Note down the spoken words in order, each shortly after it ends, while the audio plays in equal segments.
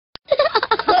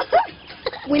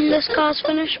When this car's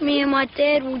finished, me and my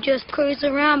dad will just cruise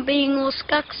around being all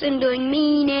scucks and doing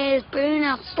mean-ass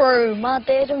burnouts. Bro, my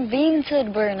dad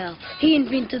invented burnouts. He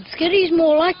invented skiddies,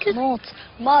 more like it. Not.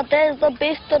 My dad's the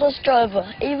bestest driver,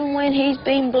 even when he's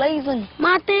been blazing.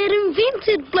 My dad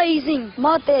invented blazing.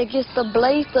 My dad gets the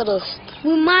blazedest.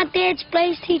 When my dad's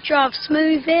blazed, he drives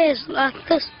smooth as like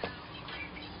this.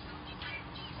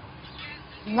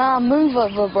 Nah, move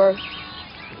over, bro.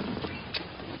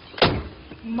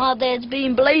 My dad's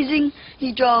been blazing,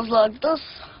 he drives like this.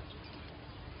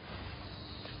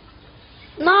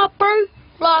 Nah, bro,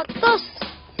 like this.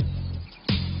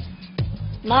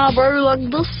 Nah, bro,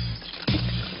 like this.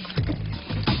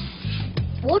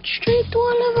 What street do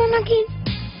I live on again?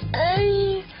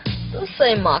 Hey, this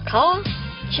ain't my car.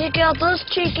 Check out this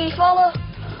cheeky fella.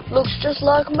 Looks just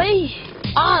like me.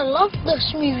 I love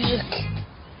this music.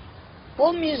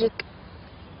 What music?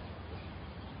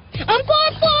 I'm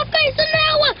going 4 k's an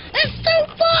hour! It's too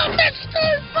fast! It's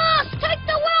too fast! Take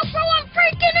the wheel, bro! I'm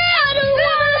freaking out!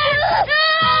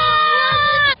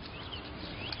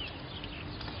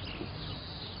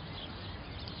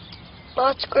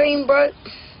 Lights green, bro.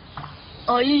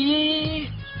 Oh, yeah.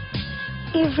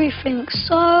 Everything's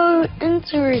so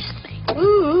interesting.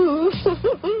 Ooh.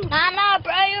 Nah,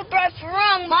 bro, you both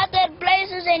wrong. My dad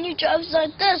blazes and he drives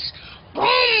like this.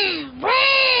 Boom,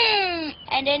 boom.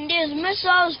 And then there's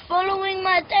missiles following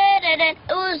my dad, and then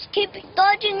it was keeping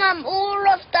dodging them all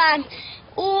of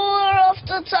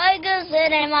the tigers.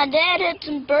 And then my dad had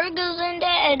some burgers in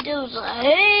there, and there was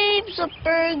heaps of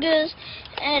burgers.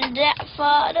 And that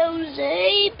far, there was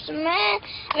heaps, man.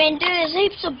 I mean, there was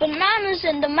heaps of bananas,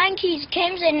 and the monkeys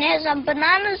came and had some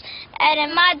bananas. And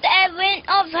then my dad went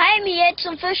off home. He had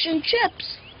some fish and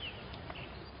chips.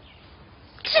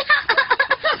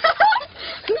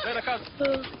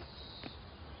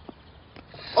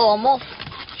 Oh, I'm off.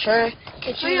 Sure.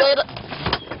 Catch you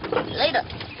later.